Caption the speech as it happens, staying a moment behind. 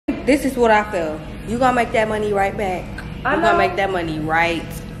this is what I feel. You gonna make that money right back. You gonna make that money right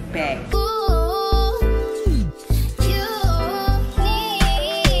back.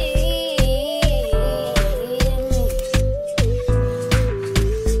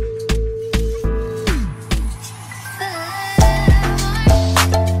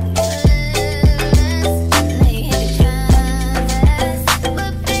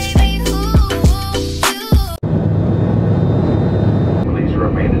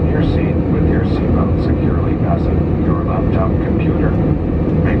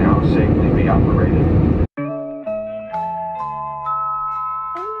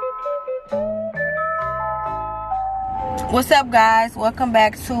 What's up, guys? Welcome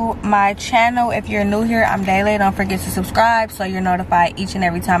back to my channel. If you're new here, I'm Dayle. Don't forget to subscribe so you're notified each and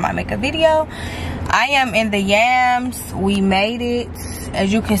every time I make a video. I am in the Yams. We made it,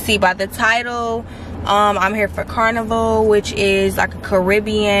 as you can see by the title. I'm here for Carnival, which is like a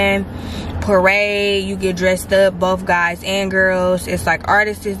Caribbean parade. You get dressed up, both guys and girls. It's like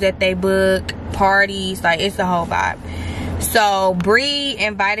artists that they book, parties, like it's the whole vibe. So Bree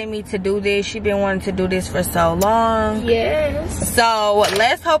invited me to do this. She been wanting to do this for so long. Yes. So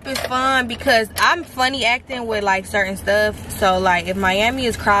let's hope it's fun, because I'm funny acting with like certain stuff. So like if Miami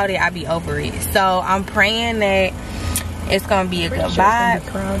is crowded, I be over it. So I'm praying that it's gonna be a good vibe.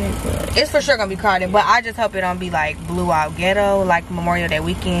 It's for sure gonna be crowded, but I just hope it don't be like blew out ghetto like Memorial Day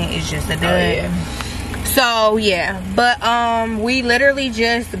weekend. It's just a dud. Oh, yeah. So yeah, but we literally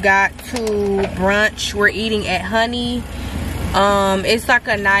just got to brunch. We're eating at Honey. It's like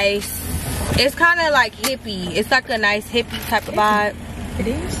a nice, it's kind of like hippie. It's like a nice hippie type of vibe. It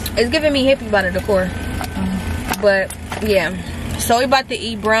is? It's giving me hippie by the decor. But yeah, so we about to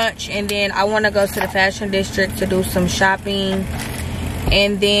eat brunch, and then I want to go to the fashion district to do some shopping,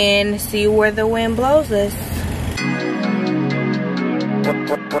 and then see where the wind blows us.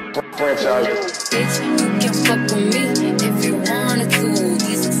 Bitch, you can fuck with me if you wanted to.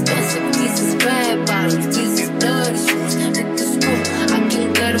 These expensive, these is bad bottoms, these is dirty shoes. With the screw, I can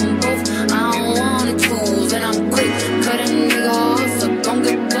get them both. I don't wanna choose, and I'm quick, cut a nigga off, so don't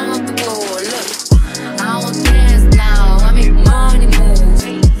get comfortable. Look, I don't dance now, I make money move.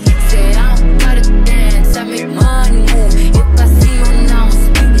 Say I don't gotta dance, I make money move. If I see you now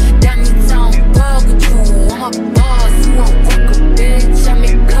speak, that means I don't fuck with you. I'm a boss, you won't fuck a bitch, I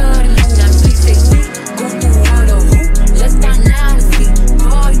make money move.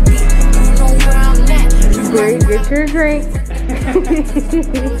 Gary, get your drink.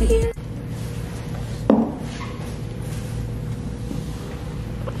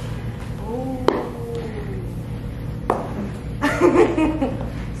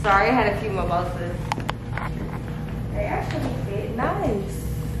 Sorry, I had a few mimosas. They actually fit nice.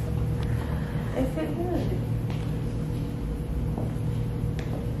 They fit good.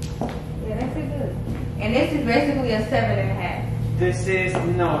 Yeah, they fit good. And this is basically a 7.5. This is,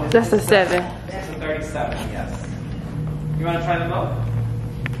 no. That's a 7. This is a 37, yes. You want to try them both?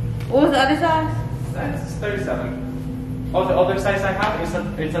 What was the other size? That's 37. Oh, the other size I have is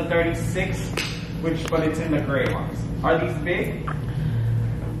it's a 36, but it's in the gray ones. Are these big?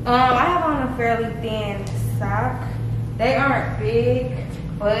 I have on a fairly thin sock. They aren't big,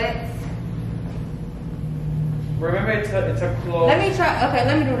 but remember it's a close. Let me try. Okay,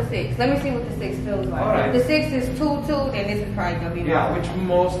 let me do the 6. Let me see what the 6 feels like. Right. If the 6 is 2-2, then this is probably gonna be yeah, which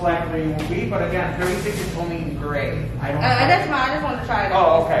most likely will be. But again, 36 is only in gray. I don't. That's fine. I just want to try it.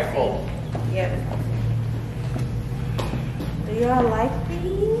 Oh, okay, cool. Yeah. Do y'all like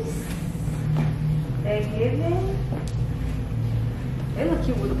these? They giving. They look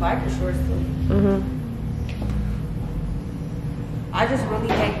cute with the biker shorts too. I just really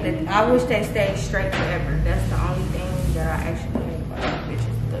hate that. I wish they stayed straight forever. That's the only thing that I actually hate about these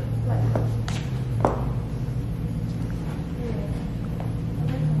bitches. Look like.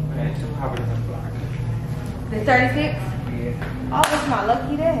 Okay, so how about the black? The 36? Yeah. Oh, that's my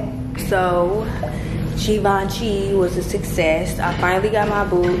lucky day. So, Givenchy was a success. I finally got my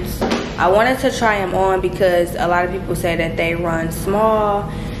boots. I wanted to try them on because a lot of people say that they run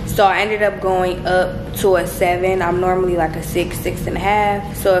small. So I ended up going up to a 7. I'm normally like a 6,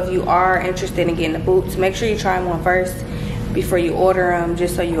 6.5. So if you are interested in getting the boots, make sure you try them on first before you order them,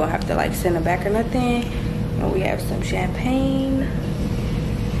 just so you don't have to like send them back or nothing. And we have some champagne.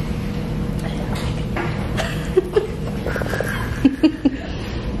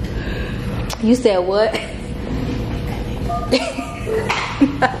 You said what?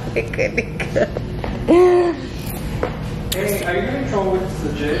 Hey, are you in trouble with this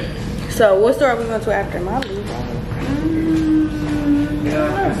legit? So what store are we going to after Molly? Yeah,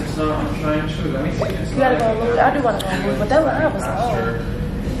 because it's not, I'm trying to. Let me see. It's you gotta go look. I do want to go look, but that one I was on.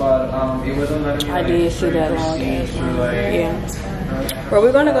 But It wasn't letting me. I did see that long proceed ass through, like, yeah. But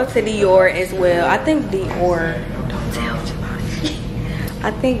we're gonna go to Dior as well. I think Dior, don't tell Javon.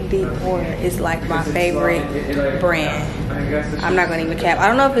 I think Dior is like my favorite brand. I'm not gonna even cap. I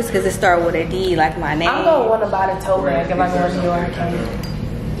don't know if it's because it started with a D, like my name. I'm gonna want to buy the tote bag if I go to Dior.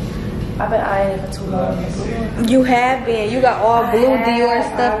 I've been eyeing it for too long. You have been. You got all blue Dior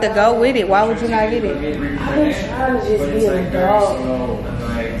stuff to go with it. Why would you not get it? I've been trying to just be an adult.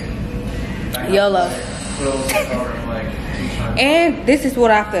 YOLO. And this is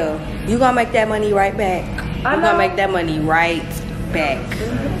what I feel. You gonna make that money right back. You gonna make that money right back.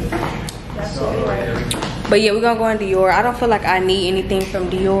 But yeah, we're gonna go in Dior. I don't feel like I need anything from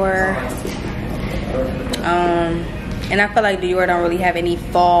Dior. And I feel like Dior don't really have any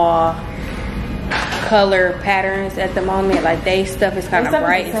fall color patterns at the moment. Like they stuff is kind of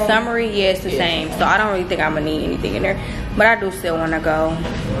bright and summery. Yeah, it's the same. So I don't really think I'm gonna need anything in there. But I do still wanna go.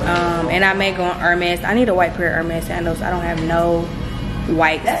 And I may go on Hermes. I need a white pair of Hermes sandals. I don't have no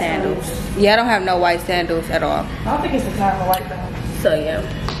white sandals. Yeah, I don't have no white sandals at all. I don't think it's the time for white though. So yeah.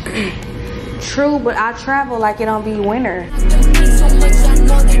 True, but I travel like it don't be winter. So much I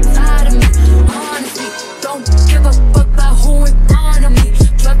know they tired of me. Honestly, don't give a fuck about who in front of me.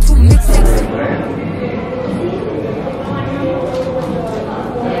 Drop 2 mixtapes.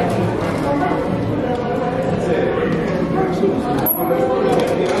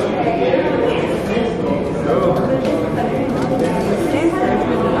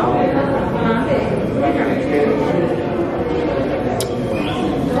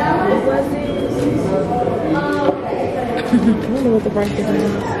 I don't know what the price is. I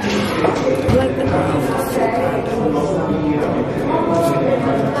like the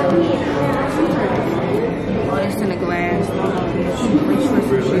oh, it's in a glass.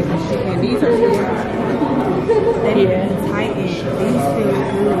 And these are good. They tighten. These feel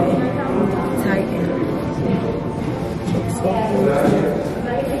good. Tighten.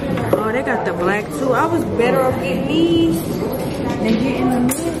 Oh, they got the black too. I was better off getting these than getting the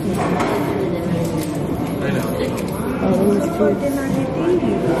movie. Oh, those two. Didn't I get these?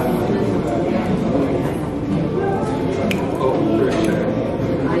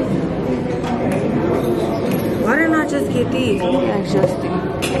 Why didn't I just get these? Let me ask Justin.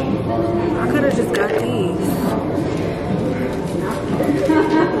 I could have just got these.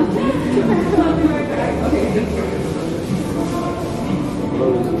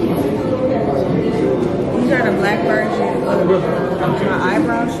 These are the black version of my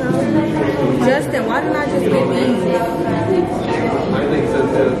eyebrow show. Justin, why didn't I just get these? I think so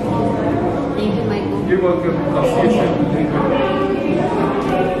too. Thank you, Michael. You're welcome. I'll see you soon.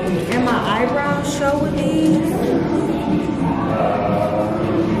 And my eyebrows show with these?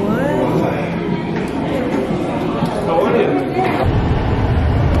 What?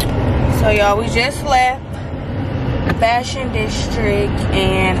 So y'all, we just left Fashion District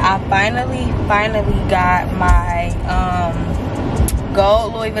and I finally got my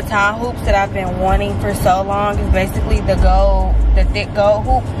gold Louis Vuitton hoops that I've been wanting for so long. It's basically the thick gold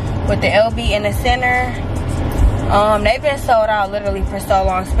hoop with the LB in the center. They've been sold out literally for so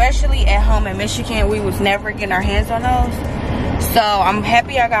long, especially at home in Michigan. We was never getting our hands on those. So I'm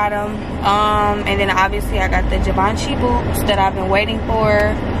happy I got them. And then obviously I got the Givenchy boots that I've been waiting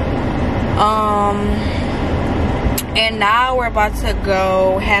for. And now we're about to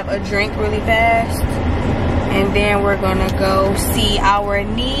go have a drink really fast. And then we're gonna go see our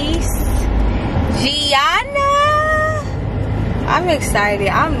niece, Gianna. I'm excited.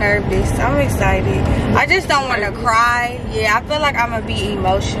 I'm nervous. I'm excited. I just don't want to cry. Yeah, I feel like I'm gonna be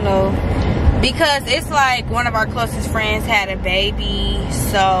emotional because it's like one of our closest friends had a baby,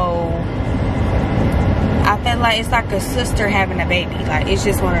 so I feel like it's like a sister having a baby. Like, it's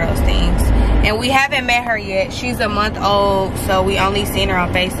just one of those things. And we haven't met her yet. She's a month old, so we only seen her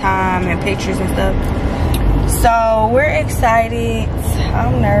on FaceTime and pictures and stuff. So we're excited.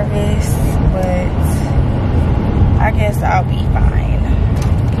 I'm nervous, but I guess I'll be fine.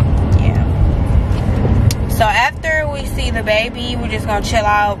 Yeah. So after we see the baby, we're just gonna chill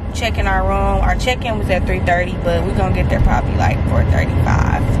out, check in our room. Our check-in was at 3:30, but we're gonna get there probably like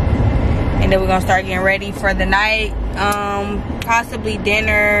 4:35. And then we're gonna start getting ready for the night. Possibly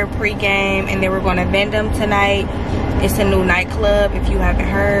dinner, pre-game, and then we're gonna Vendom tonight. It's a new nightclub, if you haven't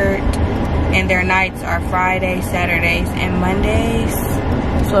heard. And their nights are Fridays, Saturdays, and Mondays.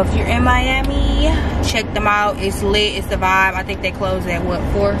 So if you're in Miami, check them out. It's lit, it's the vibe. I think they close at what,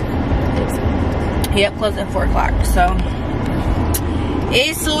 4? Yep, close at 4 o'clock. So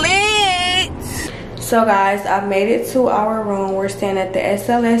it's lit. So guys, I made it to our room. We're staying at the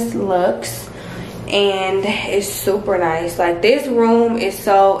SLS Lux. and it's super nice. Like, this room is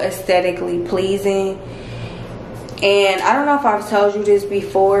so aesthetically pleasing, and I don't know if I've told you this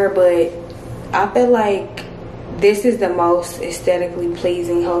before, but I feel like this is the most aesthetically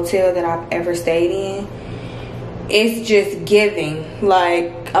pleasing hotel that I've ever stayed in. It's just giving,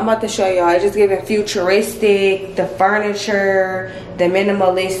 like, I'm about to show y'all, it's just giving futuristic, the furniture, the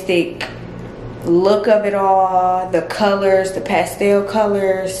minimalistic look of it all, the colors, the pastel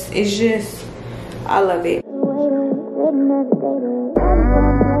colors. It's just, I love it.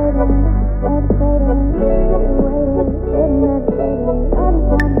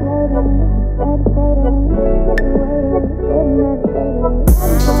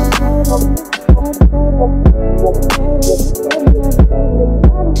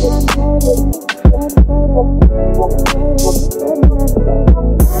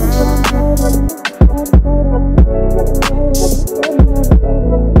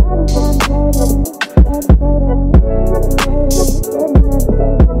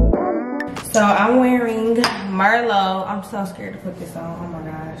 So I'm wearing MERLOT. I'm so scared to put this on. Oh my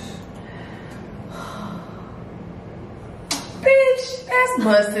gosh. Bitch, that's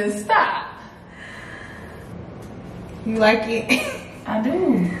busting. Stop. You like it? I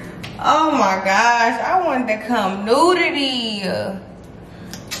do. Oh my gosh. I wanted to come nudity.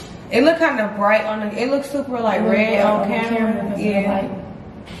 It looked kind of bright on the, it looks super like red on camera. Yeah.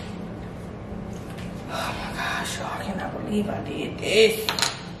 Oh my gosh, y'all, I cannot believe I did this.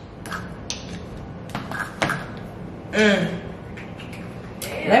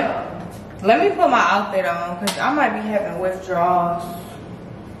 Let me put my outfit on, because I might be having withdrawals.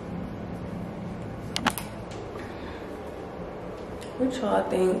 What y'all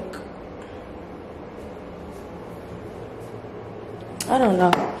think? I don't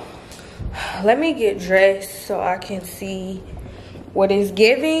know. Let me get dressed so I can see what is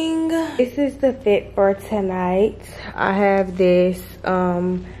giving. This is the fit for tonight. I have this,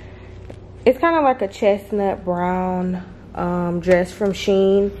 it's kind of like a chestnut brown dress from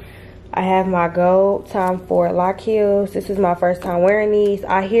Shein. I have my gold Tom Ford lock heels. This is my first time wearing these.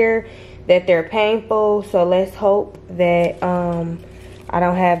 I hear that they're painful, so let's hope that I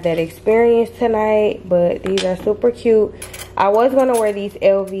don't have that experience tonight, but these are super cute. I was gonna wear these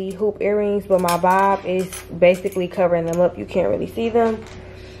LV hoop earrings, but my bob is basically covering them up. You can't really see them.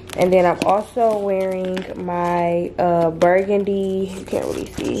 And then I'm also wearing my burgundy, you can't really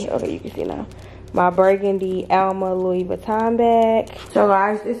see, okay, you can see now. My burgundy Alma Louis Vuitton bag. So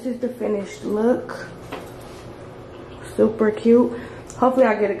guys, this is the finished look. Super cute. Hopefully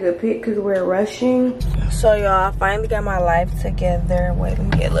I get a good pic because we're rushing. So y'all, I finally got my life together. Wait, let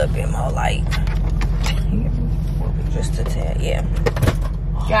me get a little bit more light. Just a tad, yeah.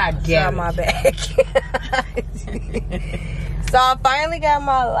 God damn my bag. So I finally got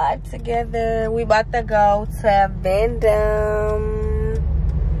my life together. We about to go to Vendom.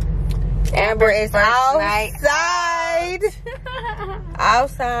 Amber is outside.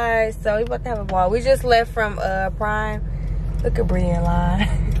 Outside. So we about to have a ball. We just left from Prime. Look at Bree in line.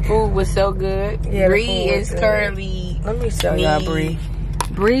 Food was so good. Yeah, Bree is currently. Let me show y'all Bree.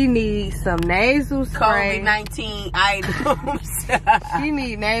 Bree needs some nasal spray. COVID-19 items. She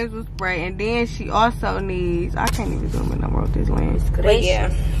needs nasal spray, and then she also needs, I can't even zoom in no more with this lens. But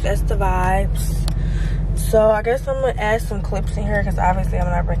yeah, that's the vibes. So I guess I'm gonna add some clips in here because obviously I'm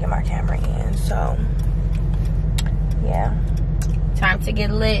not bringing my camera in. So yeah, time to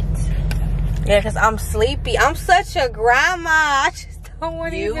get lit. Yeah, because I'm sleepy. I'm such a grandma. I just don't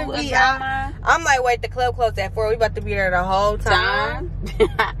want to even be out. I'm like, wait, the club closed at 4. We about to be there the whole time.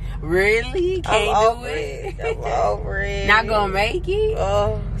 Really? Can't do it. I'm over it. Not gonna make it?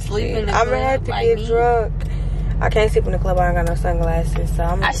 Oh, sleep in the I'm club. gonna have to like get me. drunk. I can't sleep in the club. I ain't got no sunglasses. So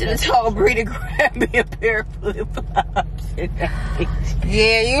I should have told Bree to grab me a pair of flip-flops.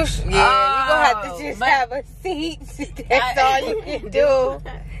 Yeah, you gonna have to just have a seat. That's all you can do.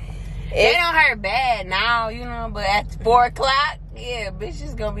 They don't hurt bad now, you know, but at 4 o'clock, yeah, bitch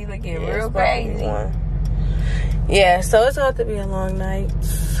is gonna be looking real crazy. Yeah, so it's about to be a long night.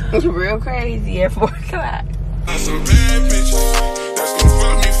 Real crazy at 4 o'clock. Some bad bitches that's gonna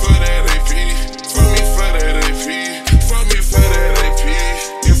fuck me for that AP. Fuck me for that AP. Fuck me for that AP.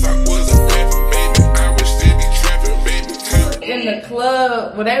 If I wasn't rapping, baby, I would still be trapping, baby. In the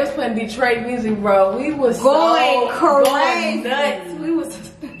club, when they was playing Detroit music, bro, we was going crazy. Going nuts.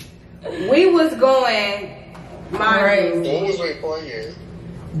 We was going crazy. What was they playing?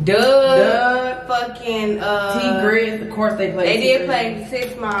 Doug, fucking T-Grizz, of course they played. They did play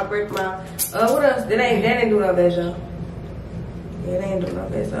 6 Mile, Brick Mile. What else? They didn't do no bezo. Yeah, they didn't do no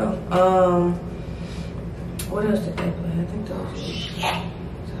bezo. What else did they play? I think that was it.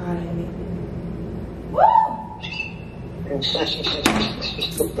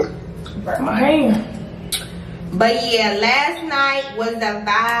 Burn my hand. But yeah, last night was the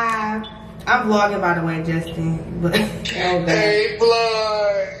vibe. I'm vlogging, by the way, Justin. But Hey,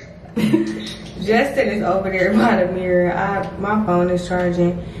 blood. Justin is over there by the mirror. My phone is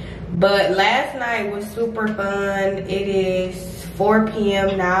charging. But last night was super fun. It is 4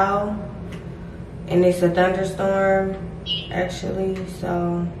 p.m. now. And it's a thunderstorm, actually,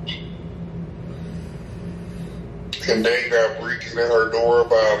 so. And they got Brickell and her Dora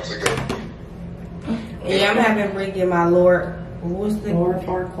vibes together. Yeah, I'm having Brick in my Lord. What's the Lord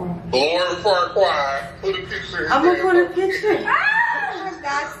Farquaad. Lord Farquaad. Put a picture in I'm gonna put a there. picture. I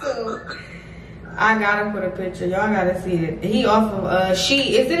got to. I gotta put a picture. Y'all gotta see it. He off of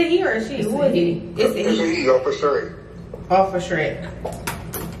she. Is it a he or a she? Who is he? It's a It's a he. he off of Shrek. Off of Shrek.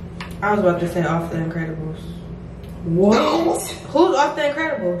 I was about to say off the Incredibles. What? No. Who's off the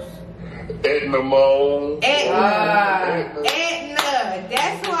Incredibles? Edna Moan. Edna. Edna.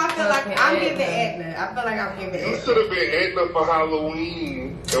 That's who I feel like I'm Edna. giving Edna. I feel like I'm giving You Edna. should have been Edna for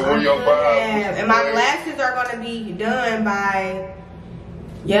Halloween. And where your vibes. And my glasses are gonna be done by.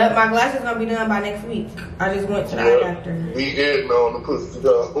 Yep, my glasses gonna be done by next week. I just went to the eye doctor. Me Edna on the pussy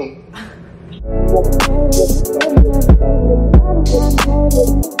dog.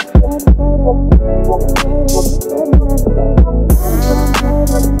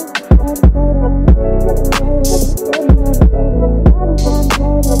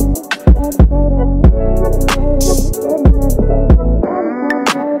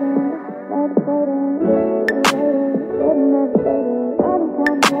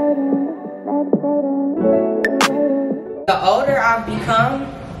 The older I've become,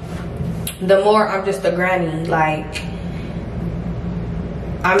 the more I'm just a granny. Like,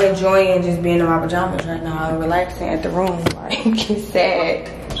 I'm enjoying just being in my pajamas right now and relaxing at the room. Like, it's sad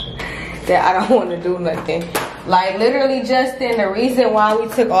that I don't want to do nothing. Like, literally, Justin, the reason why we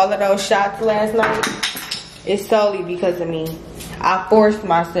took all of those shots last night is solely because of me. I forced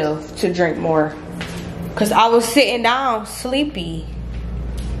myself to drink more because I was sitting down sleepy.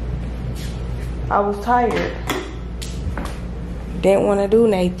 I was tired. Didn't want to do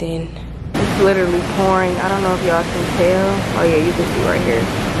nothing. It's literally pouring. I don't know if y'all can tell. Oh yeah, you can see right here.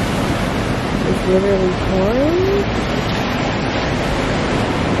 It's literally pouring.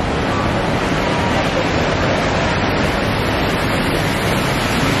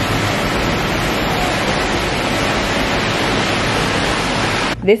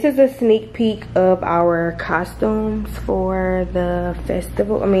 This is a sneak peek of our costumes for the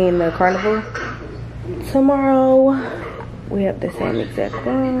festival. The carnival. Tomorrow, we have the same exact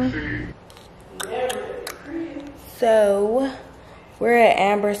one. So, we're at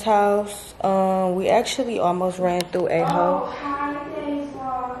Amber's house. We actually almost ran through a hoe.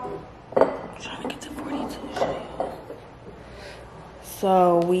 Trying to get to 42.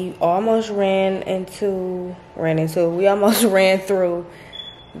 So we almost ran through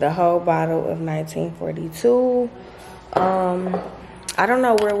the whole bottle of 1942. I don't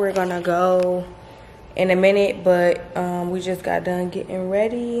know where we're gonna go in a minute, but we just got done getting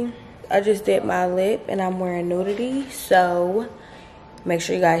ready. I just did my lip and I'm wearing nudity, so make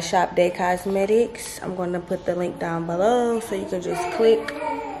sure you guys shop Day Cosmetics. I'm going to put the link down below so you can just click,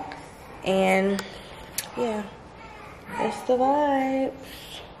 and yeah, that's the vibes.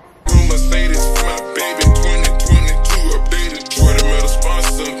 Mercedes, my baby, 2022 updated. Jordan Metal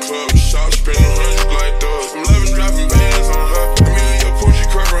sponsor club. Shop spending hundreds like dogs. I'm loving dropping bands on her. Amelia Poochie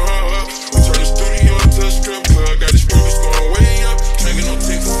covering her up. We turn the studio into a strip club. Got the speakers going way up. Making no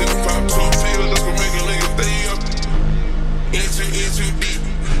Texas in the pop two field. Let's go make a nigga stay up. Into deep.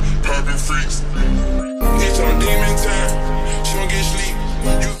 Popping freaks. It's on demon time. She don't get sleep.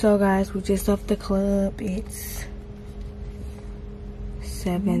 So guys, we just left the club. It's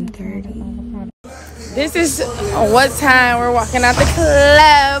 7:30. This is what time we're walking out the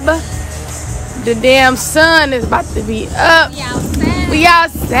club. The damn sun is about to be up. We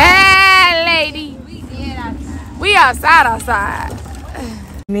outside, lady. We outside.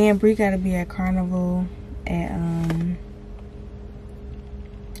 Me and Bree gotta be at Carnival at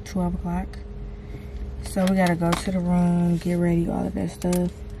 12 o'clock. So we gotta go to the room, get ready, all of that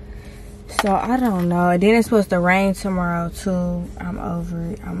stuff. So I don't know. And then it's supposed to rain tomorrow too. I'm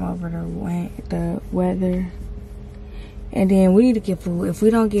over the weather. And then we need to get food. If we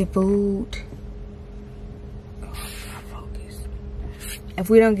don't get food, if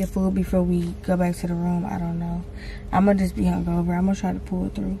we don't get food before we go back to the room, I don't know. I'm gonna just be hungover. I'm gonna try to pull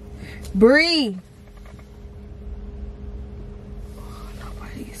it through. Bree! Oh,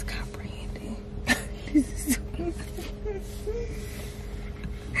 nobody is comprehending.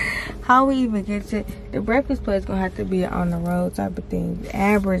 how we even get to the breakfast place? Gonna have to be on the road type of thing.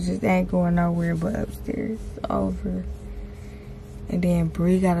 Amber just ain't going nowhere but upstairs. Over. And then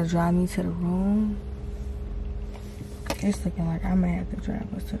Bree gotta drive me to the room. It's looking like I might have to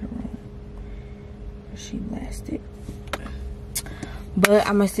drive us to the room. She blasted. But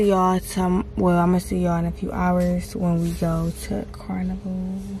I'm gonna see y'all I'm gonna see y'all in a few hours when we go to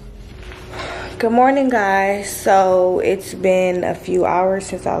Carnival. Good morning, guys. So it's been a few hours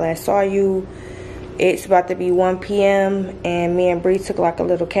since I last saw you. It's about to be 1 p.m. and me and Bree took like a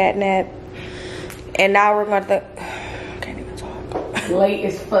little cat nap. And now we're gonna I can't even talk. Late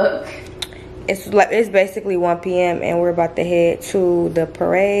as fuck. It's basically 1 p.m. and we're about to head to the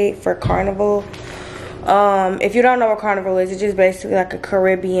parade for Carnival. If you don't know what Carnival is, it's just basically like a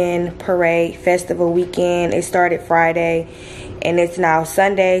Caribbean parade festival weekend. It started Friday and it's now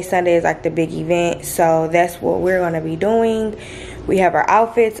Sunday. Sunday is like the big event, so that's what we're gonna be doing. We have our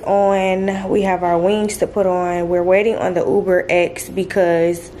outfits on, we have our wings to put on. We're waiting on the Uber X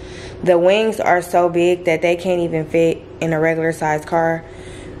because the wings are so big that they can't even fit in a regular size car.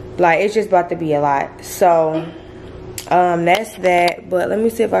 Like, it's just about to be a lot. So that's that. But let me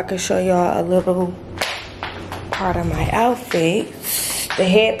see if I can show y'all a little part of my outfits. The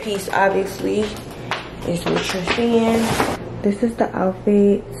headpiece obviously is what you're seeing. This is the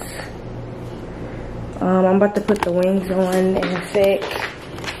outfit. I'm about to put the wings on in a sec.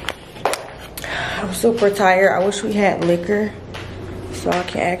 I'm super tired. I wish we had liquor so I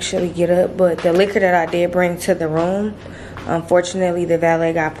can actually get up, but the liquor that I did bring to the room, unfortunately the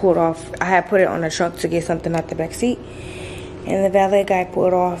valet guy pulled off. I had put it on the trunk to get something out the back seat and the valet guy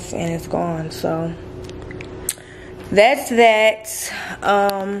pulled off and it's gone. So that's that.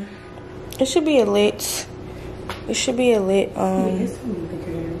 It should be a lit. It should be a lit.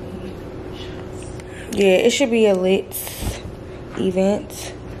 Yeah, it should be a lit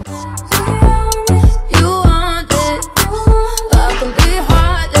event. You want it, I can be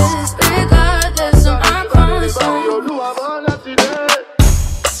heartless, regardless of my promise.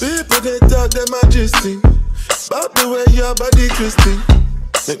 People they talk them majesty about the way your body twisting.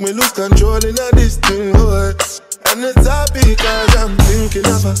 Make me lose control in a this thing, boy. And it's happy because I'm thinking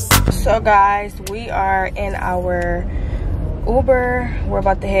of us. So guys, we are in our Uber. We're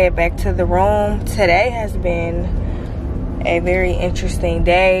about to head back to the room. Today has been a very interesting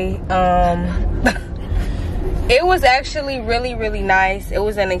day. It was actually really nice. It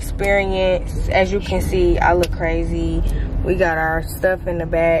was an experience. As you can see, I look crazy. We got our stuff in the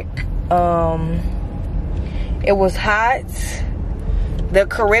back. It was hot. The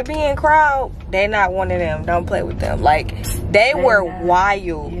Caribbean crowd, they not one of them. Don't play with them. Like, they were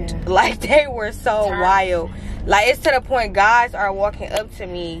wild. Yeah. Like, they were so wild. Like, it's to the point guys are walking up to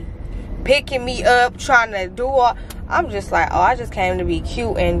me, picking me up, trying to do all. I'm just like, oh, I just came to be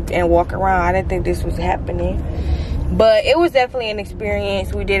cute and walk around. I didn't think this was happening. But it was definitely an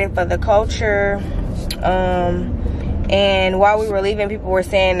experience. We did it for the culture. And while we were leaving, people were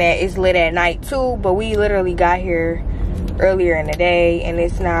saying that it's lit at night too. But we literally got here earlier in the day and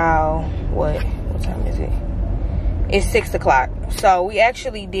it's now what time is it? It's 6 o'clock. So we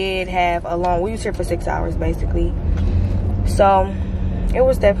actually did have a long, we was here for 6 hours basically. So it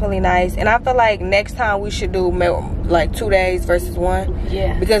was definitely nice. And I feel like next time we should do like 2 days versus 1.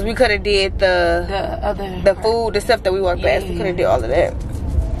 Yeah, because we could have did the food, the stuff that we walked past. We could have did all of that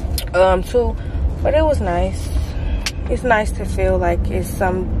too. But it was nice. It's nice to feel like it's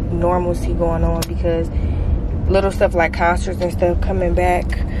some normalcy going on because little stuff like concerts and stuff coming back.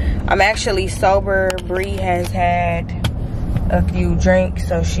 I'm actually sober. Bree has had a few drinks,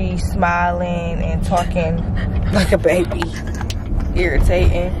 so she's smiling and talking like a baby.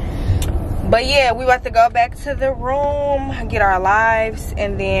 Irritating. But yeah, we about to go back to the room, get our lives,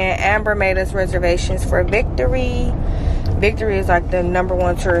 and then Amber made us reservations for Victory. Victory is like the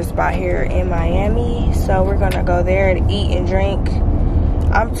 #1 tourist spot here in Miami, so we're gonna go there to eat and drink.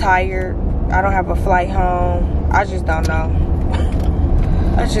 I'm tired. I don't have a flight home. I just don't know.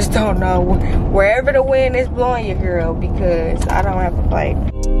 I just don't know. Wherever the wind is blowing you, girl, because I don't have a flight.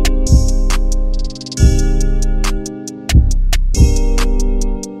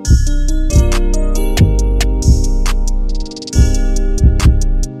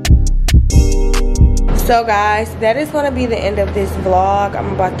 So guys, that is going to be the end of this vlog.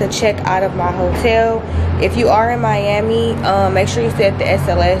 I'm about to check out of my hotel. If you are in Miami, make sure you stay at the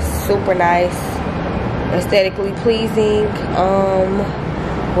SLS. Super nice, aesthetically pleasing.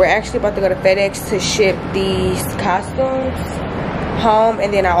 We're actually about to go to FedEx to ship these costumes home,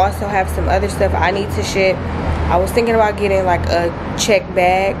 and then I also have some other stuff I need to ship. I was thinking about getting like a check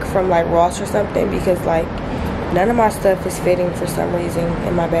bag from like Ross or something, because like None of my stuff is fitting for some reason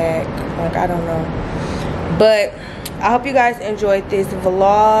in my bag. Like, I don't know. But I hope you guys enjoyed this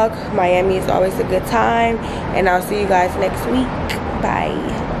vlog. Miami is always a good time. And I'll see you guys next week.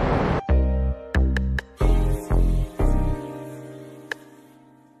 Bye.